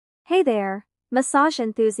Hey there, massage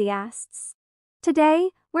enthusiasts.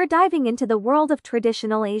 Today, we're diving into the world of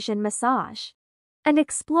traditional Asian massage and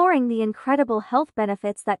exploring the incredible health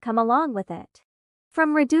benefits that come along with it.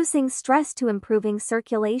 From reducing stress to improving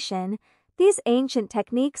circulation, these ancient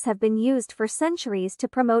techniques have been used for centuries to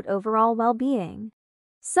promote overall well-being.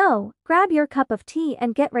 So, grab your cup of tea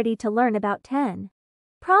and get ready to learn about 10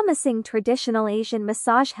 promising traditional Asian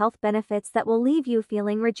massage health benefits that will leave you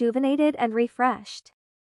feeling rejuvenated and refreshed.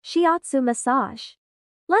 Shiatsu massage.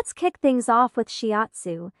 Let's kick things off with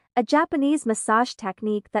Shiatsu, a Japanese massage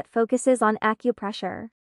technique that focuses on acupressure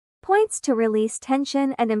points to release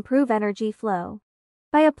tension and improve energy flow.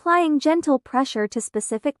 By applying gentle pressure to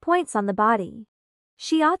specific points on the body,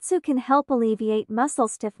 Shiatsu can help alleviate muscle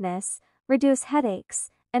stiffness, reduce headaches,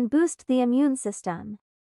 and boost the immune system.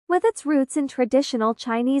 With its roots in traditional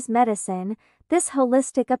Chinese medicine, this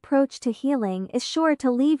holistic approach to healing is sure to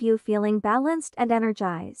leave you feeling balanced and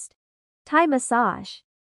energized. Thai massage.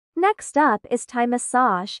 Next up is Thai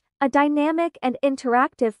massage, a dynamic and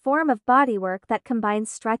interactive form of bodywork that combines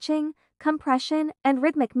stretching, compression, and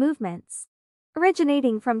rhythmic movements.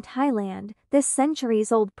 Originating from Thailand, this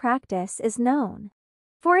centuries-old practice is known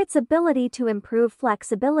for its ability to improve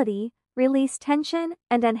flexibility, release tension,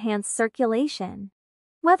 and enhance circulation.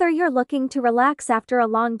 Whether you're looking to relax after a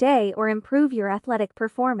long day or improve your athletic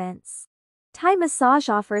performance, Thai massage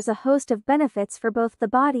offers a host of benefits for both the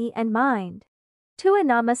body and mind.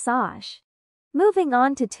 Tuina massage. Moving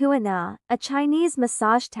on to Tuina, a Chinese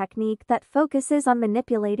massage technique that focuses on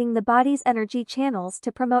manipulating the body's energy channels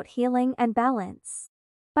to promote healing and balance.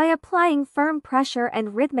 By applying firm pressure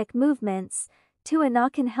and rhythmic movements,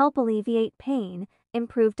 Tuina can help alleviate pain,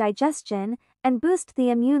 improve digestion, and boost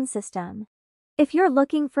the immune system. If you're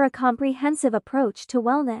looking for a comprehensive approach to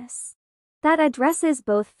wellness that addresses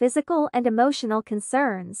both physical and emotional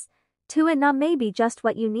concerns, Tuina may be just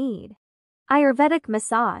what you need. Ayurvedic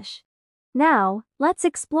massage. Now, let's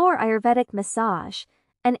explore Ayurvedic massage,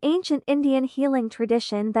 an ancient Indian healing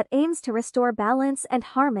tradition that aims to restore balance and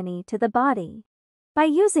harmony to the body. By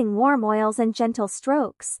using warm oils and gentle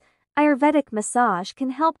strokes, Ayurvedic massage can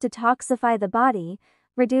help detoxify the body,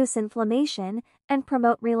 reduce inflammation, and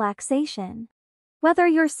promote relaxation. Whether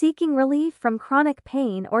you're seeking relief from chronic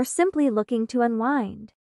pain or simply looking to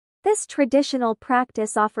unwind, this traditional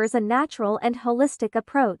practice offers a natural and holistic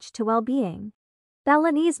approach to well-being.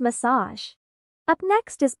 Balinese massage. Up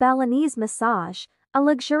next is Balinese massage, a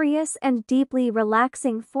luxurious and deeply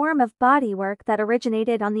relaxing form of bodywork that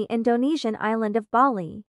originated on the Indonesian island of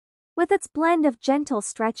Bali. With its blend of gentle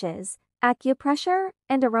stretches, acupressure,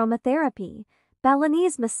 and aromatherapy,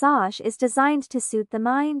 Balinese massage is designed to soothe the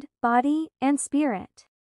mind, body, and spirit.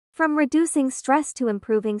 From reducing stress to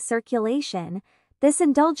improving circulation, this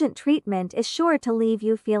indulgent treatment is sure to leave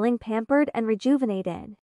you feeling pampered and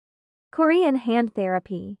rejuvenated. Korean hand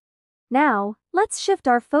therapy. Now, let's shift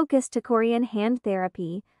our focus to Korean hand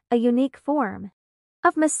therapy, a unique form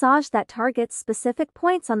of massage that targets specific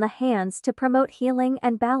points on the hands to promote healing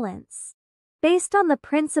and balance. Based on the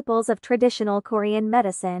principles of traditional Korean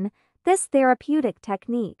medicine, this therapeutic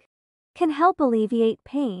technique can help alleviate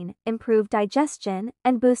pain, improve digestion,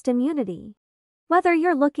 and boost immunity. Whether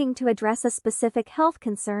you're looking to address a specific health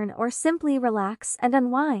concern or simply relax and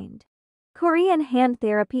unwind, Korean hand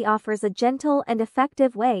therapy offers a gentle and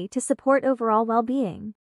effective way to support overall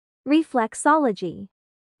well-being. Reflexology.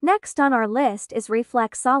 Next on our list is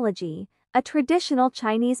reflexology, a traditional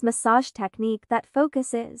Chinese massage technique that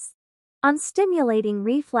focuses on stimulating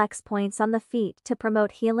reflex points on the feet to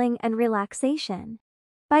promote healing and relaxation.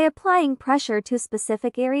 By applying pressure to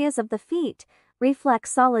specific areas of the feet,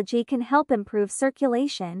 reflexology can help improve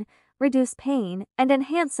circulation, reduce pain, and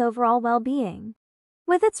enhance overall well-being.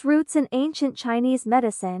 With its roots in ancient Chinese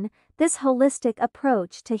medicine, this holistic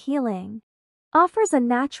approach to healing offers a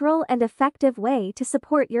natural and effective way to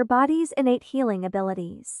support your body's innate healing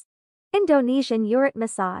abilities. Indonesian Urat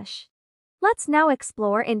massage. Let's now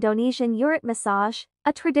explore Indonesian Urat massage,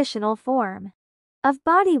 a traditional form of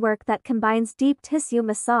bodywork that combines deep tissue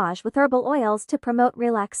massage with herbal oils to promote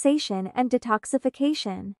relaxation and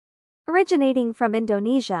detoxification. Originating from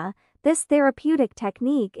Indonesia, this therapeutic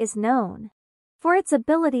technique is known for its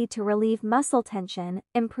ability to relieve muscle tension,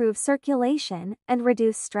 improve circulation, and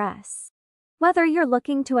reduce stress. Whether you're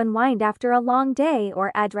looking to unwind after a long day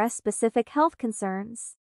or address specific health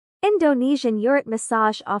concerns, Indonesian Urat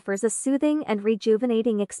massage offers a soothing and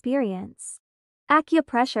rejuvenating experience.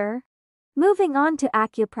 Acupressure. Moving on to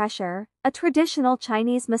acupressure, a traditional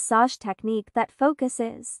Chinese massage technique that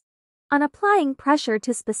focuses on applying pressure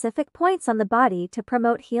to specific points on the body to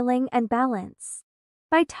promote healing and balance.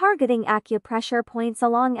 By targeting acupressure points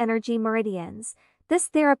along energy meridians, This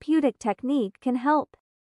therapeutic technique can help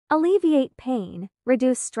alleviate pain,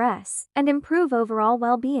 reduce stress, and improve overall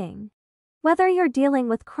well-being. Whether you're dealing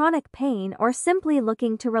with chronic pain or simply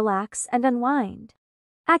looking to relax and unwind,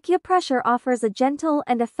 acupressure offers a gentle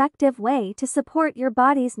and effective way to support your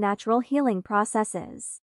body's natural healing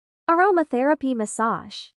processes. Aromatherapy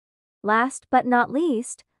massage. Last but not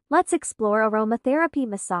least, let's explore aromatherapy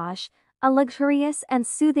massage, a luxurious and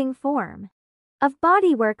soothing form of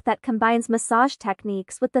bodywork that combines massage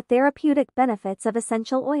techniques with the therapeutic benefits of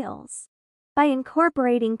essential oils. By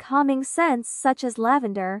incorporating calming scents such as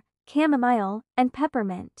lavender, chamomile, and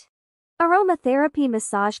peppermint, aromatherapy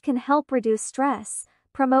massage can help reduce stress,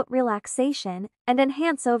 promote relaxation, and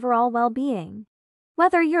enhance overall well-being.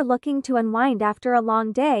 Whether you're looking to unwind after a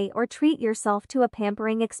long day or treat yourself to a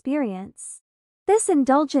pampering experience, this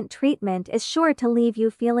indulgent treatment is sure to leave you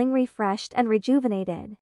feeling refreshed and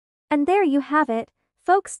rejuvenated. And there you have it,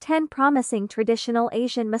 folks, 10 promising traditional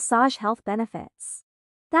Asian massage health benefits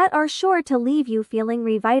that are sure to leave you feeling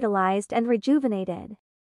revitalized and rejuvenated.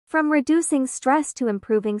 From reducing stress to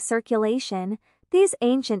improving circulation, these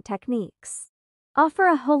ancient techniques offer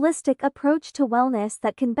a holistic approach to wellness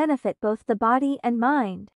that can benefit both the body and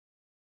mind.